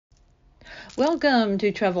Welcome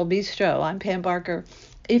to Travel Bistro. I'm Pam Barker.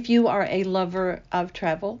 If you are a lover of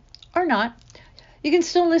travel or not, you can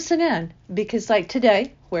still listen in because, like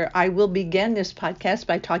today, where I will begin this podcast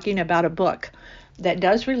by talking about a book that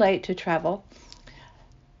does relate to travel.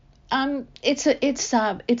 It's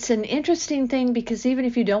an interesting thing because even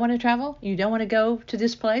if you don't want to travel, you don't want to go to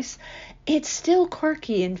this place, it's still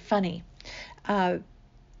quirky and funny. Uh,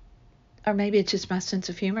 or maybe it's just my sense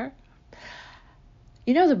of humor.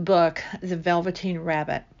 You know the book, The Velveteen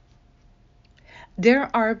Rabbit? There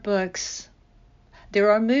are books, there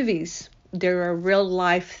are movies, there are real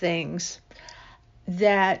life things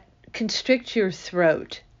that constrict your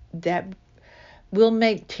throat, that will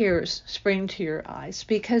make tears spring to your eyes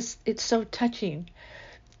because it's so touching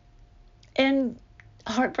and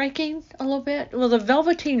heartbreaking a little bit. Well, The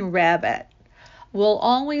Velveteen Rabbit will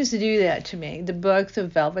always do that to me, the book, The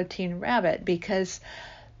Velveteen Rabbit, because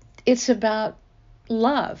it's about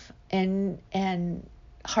love and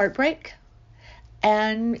heartbreak.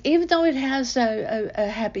 And even though it has a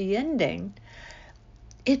happy ending,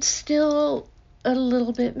 it's still a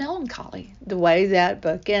little bit melancholy the way that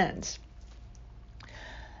book ends.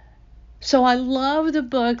 So I love the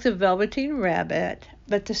book, The Velveteen Rabbit,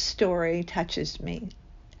 but the story touches me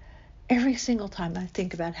every single time I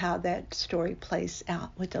think about how that story plays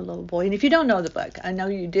out with the little boy. And if you don't know the book, I know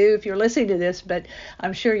you do if you're listening to this, but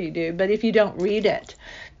I'm sure you do. But if you don't, read it,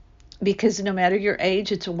 because no matter your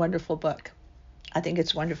age, it's a wonderful book. I think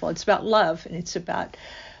it's wonderful. It's about love, and it's about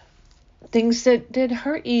things that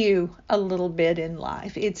hurt you a little bit in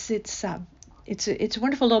life. It's a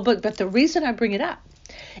wonderful little book. But the reason I bring it up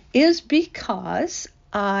is because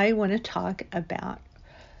I want to talk about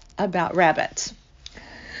rabbits.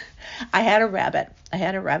 I had a rabbit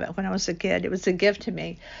when I was a kid. It was a gift to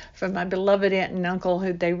me from my beloved aunt and uncle,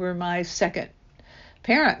 who they were my second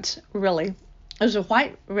parents, really. It was a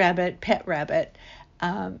white rabbit, pet rabbit.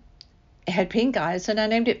 It had pink eyes, and I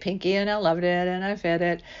named it Pinky, and I loved it, and I fed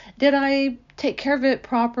it. Did I take care of it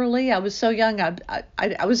properly? I was so young.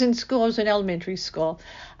 I was in school. I was in elementary school.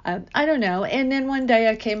 I don't know. And then one day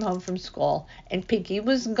I came home from school, and Pinky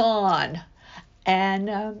was gone.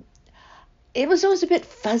 And it was always a bit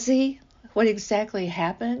fuzzy what exactly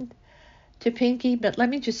happened to Pinky. But let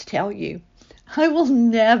me just tell you, I will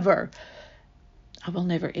never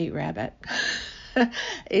eat rabbit.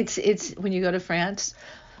 It's when you go to France,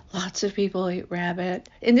 lots of people eat rabbit,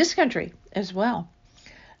 in this country as well.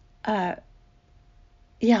 I'll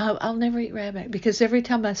never eat rabbit because every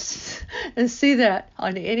time I see that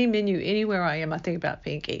on any menu anywhere I am, I think about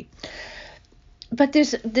Pinky. But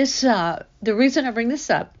the reason I bring this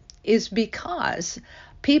up is because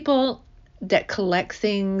people that collect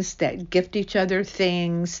things, that gift each other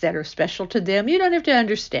things that are special to them, you don't have to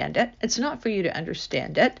understand it. It's not for you to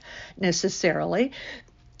understand it necessarily.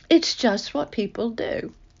 It's just what people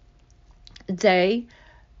do. They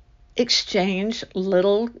exchange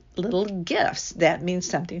little gifts that mean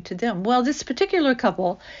something to them. Well, this particular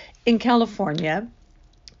couple in California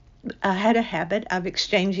had a habit of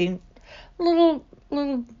exchanging little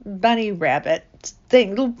bunny rabbit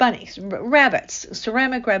thing, little bunnies, rabbits,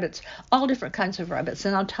 ceramic rabbits, all different kinds of rabbits.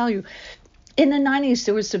 And I'll tell you, in the 90s,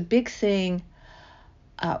 there was a big thing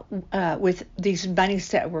with these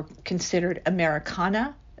bunnies that were considered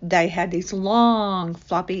Americana. They had these long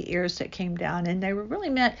floppy ears that came down, and they were really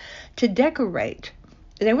meant to decorate.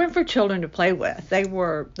 They weren't for children to play with. They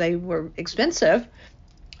were expensive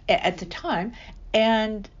at the time,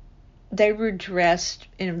 and they were dressed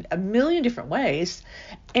in a million different ways.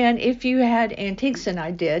 And if you had antiques, and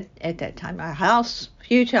I did at that time, a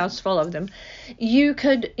huge house full of them, you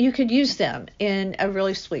could use them in a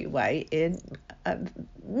really sweet way.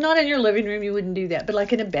 Not in your living room, you wouldn't do that, but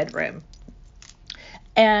like in a bedroom.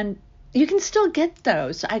 And you can still get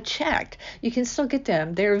those. I checked. You can still get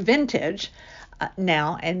them. They're vintage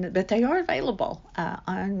now, but they are available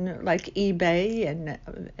on like eBay and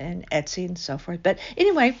Etsy and so forth. But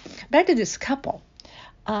anyway, back to this couple.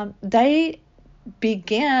 They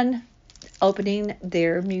began opening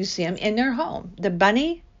their museum in their home, the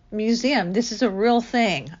Bunny Museum. This is a real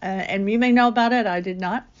thing, and you may know about it. I did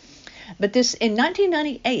not. But in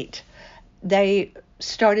 1998, they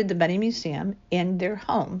started the Bunny Museum in their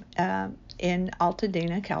home in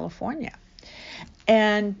Altadena, California.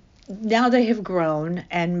 And now they have grown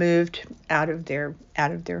and moved out of their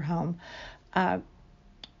home.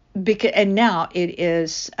 And now it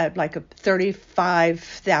is like a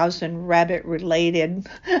 35,000 rabbit related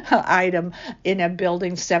item in a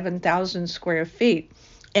building 7,000 square feet.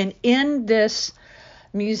 And in this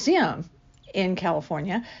museum in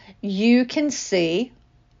California, you can see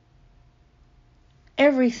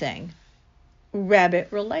everything rabbit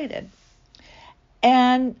related.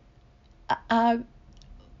 And uh,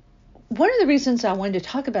 one of the reasons I wanted to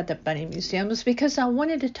talk about the Bunny Museum was because I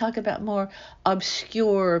wanted to talk about more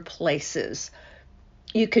obscure places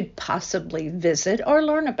you could possibly visit or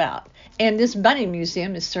learn about. And this Bunny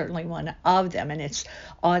Museum is certainly one of them. And it's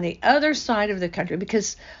on the other side of the country,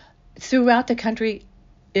 because throughout the country,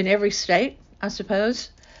 in every state, I suppose,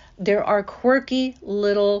 there are quirky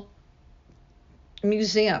little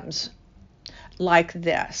museums like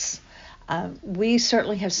this. We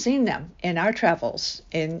certainly have seen them in our travels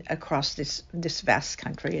across this vast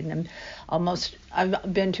country, and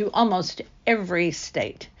I've been to almost every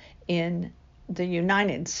state in the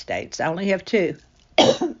United States. I only have two.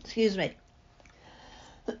 Excuse me.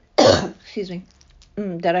 Excuse me.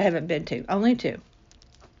 That I haven't been to. Only two.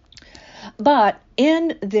 But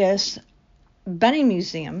in this Bunny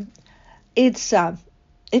Museum, it's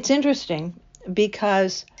interesting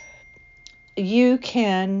because you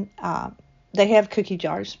can. They have cookie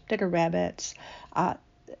jars that are rabbits.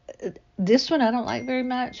 This one I don't like very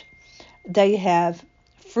much. They have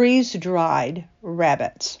freeze-dried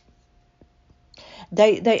rabbits.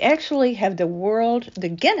 They actually have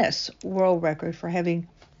the Guinness World Record for having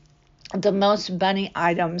the most bunny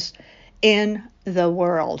items in the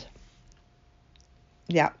world.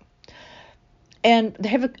 Yeah. And they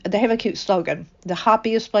have a cute slogan: the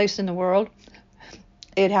hoppiest place in the world.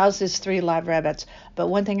 It houses 3 live rabbits. But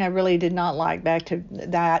one thing I really did not like, back to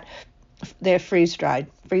that, they're freeze-dried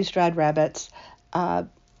rabbits. But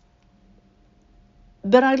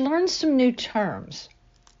I learned some new terms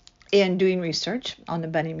in doing research on the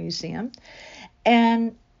Bunny Museum.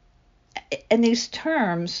 And these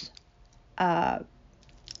terms are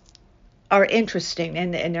interesting,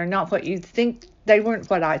 and they're not what you think. They weren't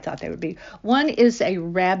what I thought they would be. One is a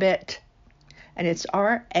rabbit, and it's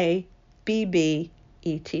RABBET,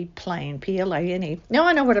 plane, PLANE. Now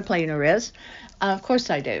I know what a planer is. Of course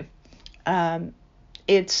I do.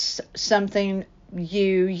 It's something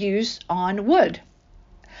you use on wood.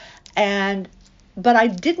 But I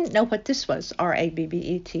didn't know what this was,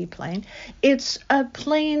 RABBET plane. It's a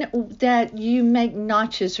plane that you make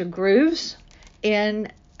notches or grooves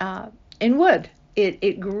in wood.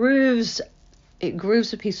 It grooves a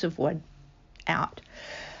piece of wood out.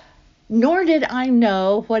 Nor did I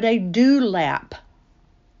know what a dewlap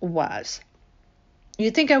was.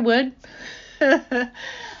 You think I would? I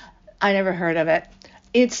never heard of it.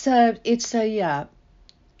 It's a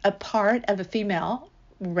part of a female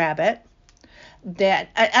rabbit that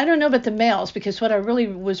I don't know about the males, because what I really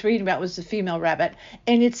was reading about was the female rabbit,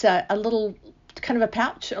 and it's a little kind of a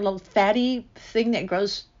pouch, a little fatty thing that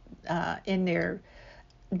grows in their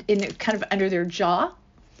kind of under their jaw,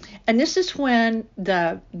 and this is when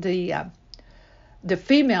the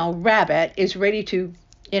female rabbit is ready to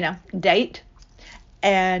date.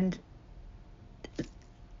 And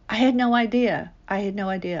I had no idea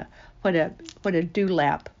what a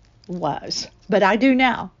dewlap was, but I do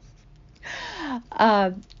now.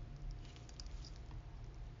 I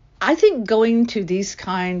think going to these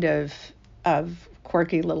kind of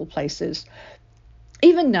quirky little places,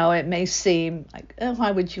 even though it may seem like, oh,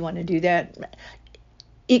 why would you want to do that?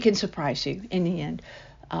 It can surprise you in the end.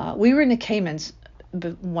 We were in the Caymans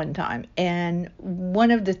one time, and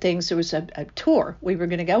one of the things, there was a tour we were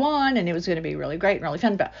going to go on, and it was going to be really great and really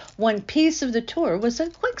fun, but one piece of the tour was a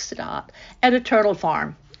quick stop at a turtle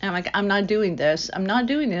farm. And I'm like, I'm not doing this.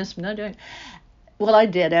 Well, I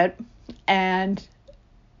did it, and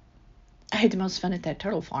I had the most fun at that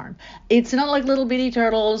turtle farm. It's not like little bitty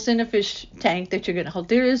turtles in a fish tank that you're going to hold.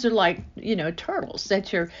 There is like, turtles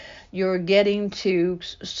that you're getting to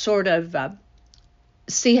sort of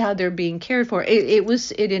see how they're being cared for.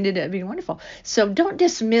 It ended up being wonderful. So don't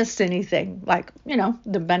dismiss anything like,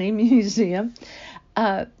 the Bunny Museum.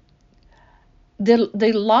 The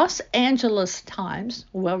Los Angeles Times,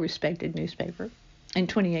 well-respected newspaper, in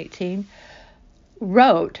 2018,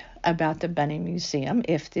 wrote about the Bunny Museum,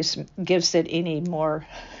 if this gives it any more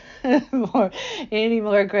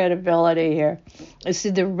credibility here. It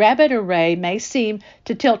said the rabbit array may seem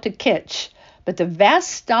to tilt to kitsch, but the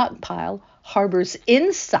vast stockpile harbors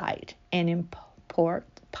insight and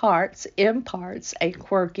imparts a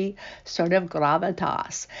quirky sort of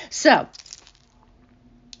gravitas. So,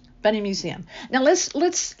 Bunny Museum. Now let's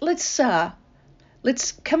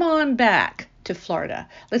come on back to Florida.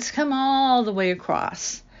 Let's come all the way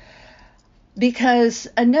across, because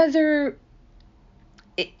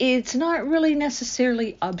it's not really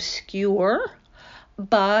necessarily obscure,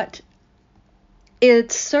 but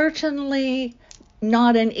it's certainly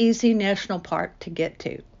not an easy national park to get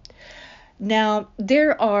to. Now,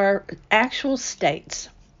 there are actual states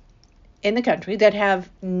in the country that have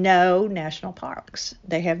no national parks.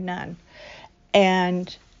 They have none.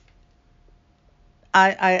 And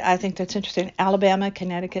I think that's interesting. Alabama,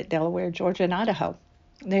 Connecticut, Delaware, Georgia, and Idaho.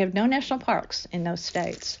 They have no national parks in those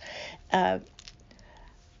states.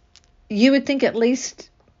 You would think at least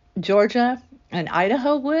Georgia and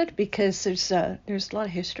Idaho would, because there's a lot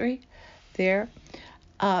of history there.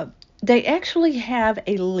 They actually have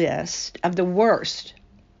a list of the worst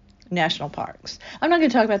national parks. I'm not going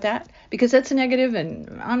to talk about that because that's negative,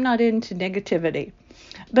 and I'm not into negativity.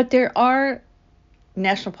 But there are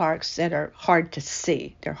national parks that are hard to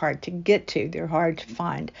see. They're hard to get to. They're hard to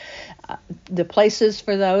find. The places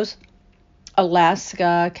for those: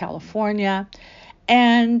 Alaska, California,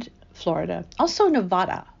 and Florida. Also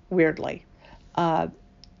Nevada, weirdly.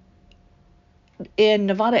 In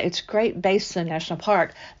Nevada, it's Great Basin National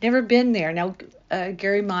Park. Never been there. Now,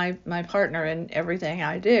 Gary, my partner in everything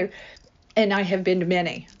I do, and I have been to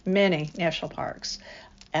many national parks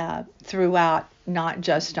throughout, not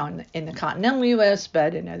just in the continental U.S.,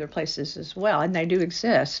 but in other places as well, and they do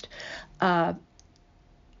exist. But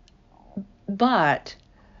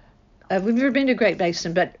we've never been to Great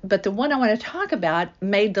Basin, but the one I want to talk about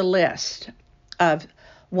made the list of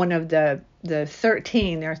one of the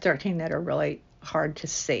 13. There are 13 that are really hard to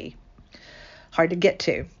see, hard to get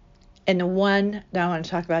to. And the one that I want to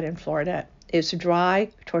talk about in Florida is Dry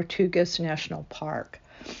Tortugas National Park.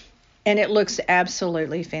 And it looks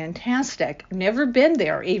absolutely fantastic. Never been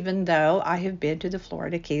there, even though I have been to the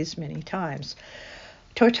Florida Keys many times.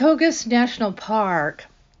 Tortugas National Park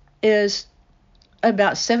is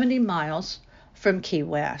about 70 miles from Key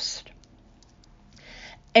West.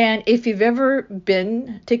 And if you've ever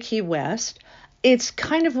been to Key West, it's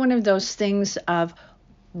kind of one of those things of,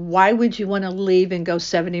 why would you want to leave and go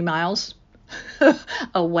 70 miles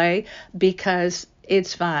away? Because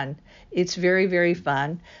it's fun. It's very, very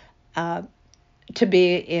fun to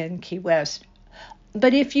be in Key West.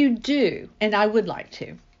 But if you do, and I would like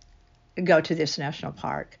to go to this national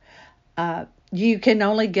park, you can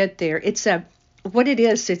only get there. It's a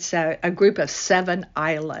group of 7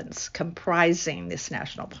 islands comprising this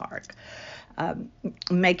national park,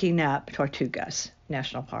 making up Tortugas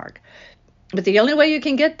National Park. But the only way you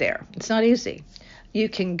can get there, it's not easy. You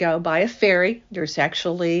can go by a ferry. There's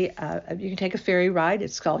actually, you can take a ferry ride.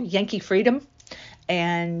 It's called Yankee Freedom.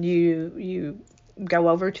 And you go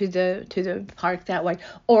over to the park that way,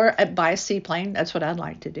 or by a seaplane. That's what I'd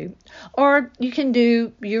like to do. Or you can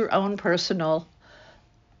do your own personal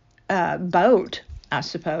boat, I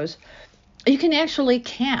suppose. You can actually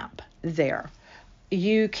camp there.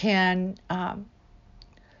 You can hang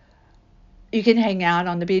out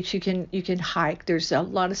on the beach. You can hike. There's a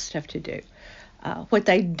lot of stuff to do. What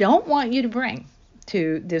they don't want you to bring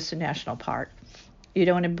to this national park, you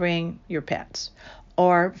don't want to bring your pets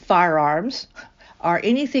or firearms or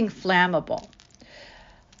anything flammable.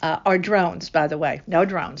 Or drones, by the way. No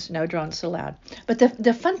drones allowed. But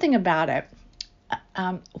the fun thing about it,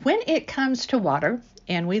 when it comes to water,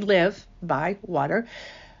 and we live by water,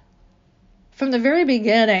 from the very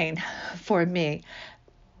beginning, for me,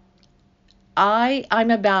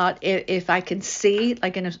 I'm about, if I can see,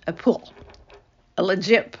 like in a pool, a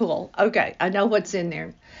legit pool. Okay, I know what's in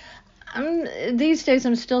there. These days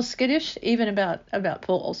I'm still skittish, even about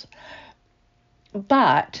pools.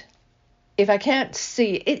 But if I can't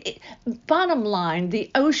see it, bottom line,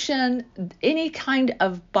 the ocean, any kind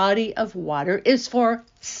of body of water is for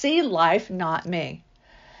sea life, not me.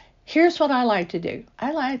 Here's what I like to do.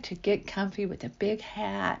 I like to get comfy with a big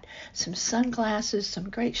hat, some sunglasses, some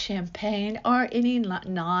great champagne, or any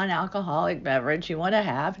non-alcoholic beverage you want to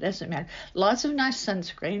have. It doesn't matter. Lots of nice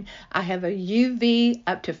sunscreen. I have a UV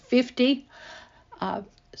up to 50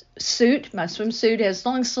 suit. My swimsuit has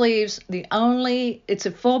long sleeves. It's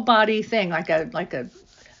a full body thing, like a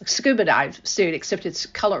scuba dive suit, except it's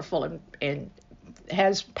colorful and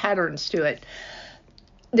has patterns to it.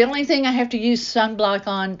 The only thing I have to use sunblock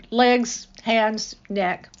on: legs, hands,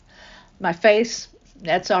 neck, my face.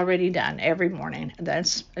 That's already done every morning.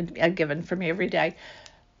 That's a given for me every day.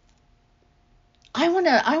 I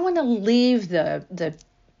want to leave the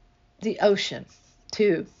ocean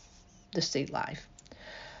to the sea life.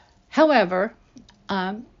 However,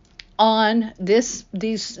 on this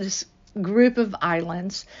group of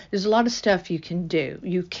islands, there's a lot of stuff you can do.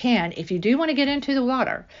 You can, if you do want to get into the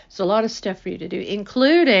water, there's a lot of stuff for you to do,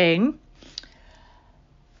 including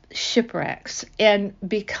shipwrecks. And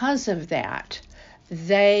because of that,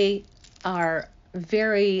 they are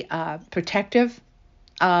very protective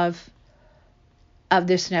of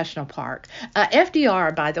this national park.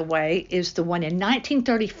 FDR, by the way, is the one in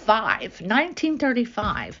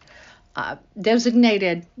 1935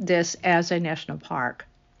 designated this as a national park.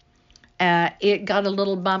 It got a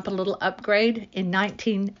little bump, a little upgrade in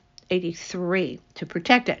 1983 to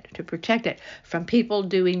protect it from people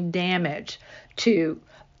doing damage to,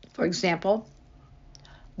 for example,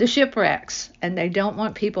 the shipwrecks, and they don't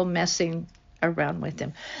want people messing around with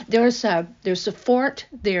them. There's a fort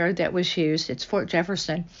there that was used. It's Fort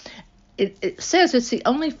Jefferson. It says it's the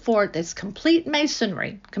only fort that's complete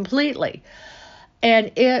masonry, completely,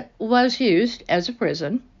 and it was used as a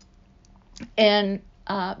prison in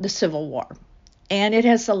the Civil War. And it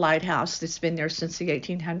has a lighthouse that's been there since the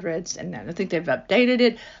 1800s, and I think they've updated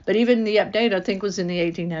it, but even the update, I think, was in the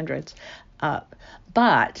 1800s.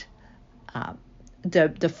 But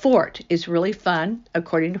the fort is really fun,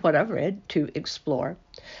 according to what I've read, to explore.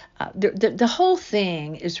 The whole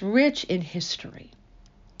thing is rich in history.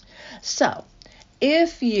 So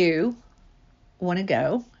if you want to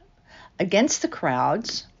go against the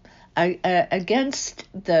crowds, against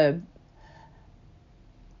the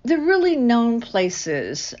really known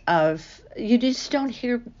places you just don't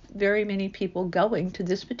hear very many people going to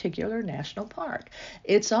this particular national park.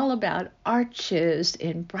 It's all about arches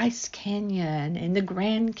in Bryce Canyon and the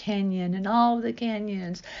Grand Canyon and all the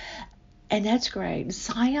canyons. And that's great.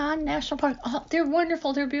 Zion National Park, oh, they're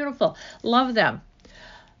wonderful. They're beautiful. Love them.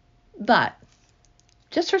 But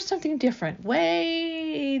just for something different,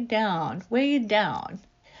 way down,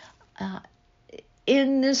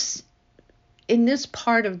 in this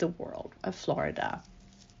part of the world of Florida,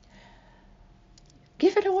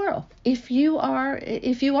 give it a whirl. If you are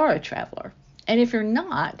a traveler, and if you're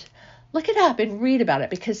not, look it up and read about it,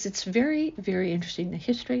 because it's very, very interesting. The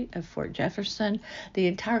history of Fort Jefferson, the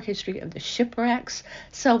entire history of the shipwrecks.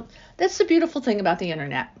 So that's the beautiful thing about the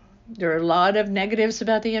internet. There are a lot of negatives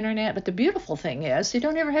about the internet, but the beautiful thing is you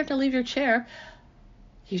don't ever have to leave your chair.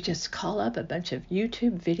 You just call up a bunch of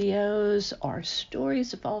YouTube videos or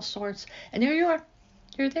stories of all sorts, and there you are.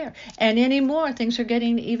 You're there. And anymore, things are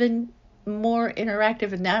getting even more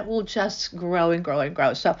interactive, and that will just grow and grow and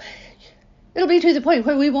grow. So it'll be to the point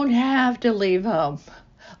where we won't have to leave home.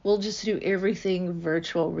 We'll just do everything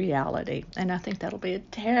virtual reality. And I think that'll be a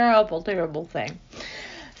terrible, terrible thing.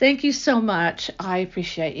 Thank you so much. I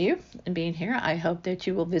appreciate you being here. I hope that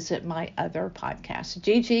you will visit my other podcasts.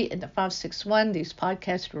 Gigi and the 561. These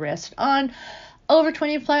podcasts rest on over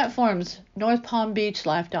 20 platforms.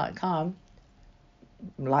 NorthPalmBeachLife.com.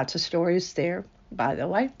 Lots of stories there, by the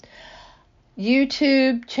way.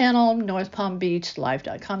 YouTube channel,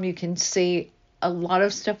 NorthPalmBeachLife.com. You can see a lot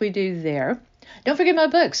of stuff we do there. Don't forget my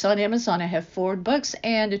books on Amazon. I have 4 books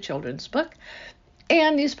and a children's book.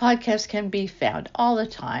 And these podcasts can be found all the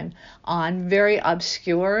time on very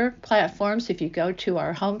obscure platforms. If you go to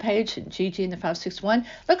our homepage, Gigi and the 561,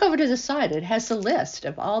 look over to the side. It has a list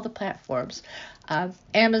of all the platforms.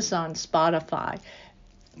 Amazon, Spotify,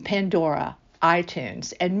 Pandora,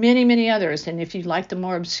 iTunes, and many, many others. And if you like the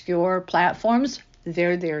more obscure platforms,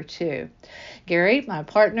 they're there too. Gary, my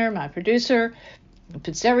partner, my producer,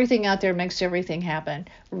 puts everything out there, makes everything happen.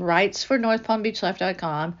 Writes for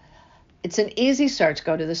NorthPalmBeachLife.com. It's an easy search.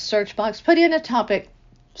 Go to the search box, put in a topic,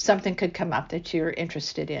 something could come up that you're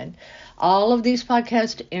interested in. All of these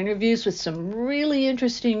podcast interviews with some really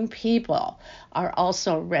interesting people are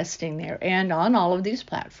also resting there and on all of these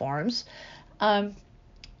platforms.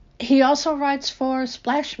 He also writes for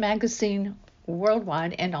Splash Magazine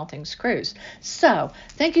Worldwide and All Things Cruise. So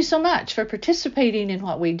thank you so much for participating in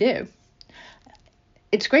what we do.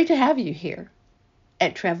 It's great to have you here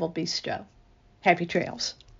at Travel Bistro. Happy trails.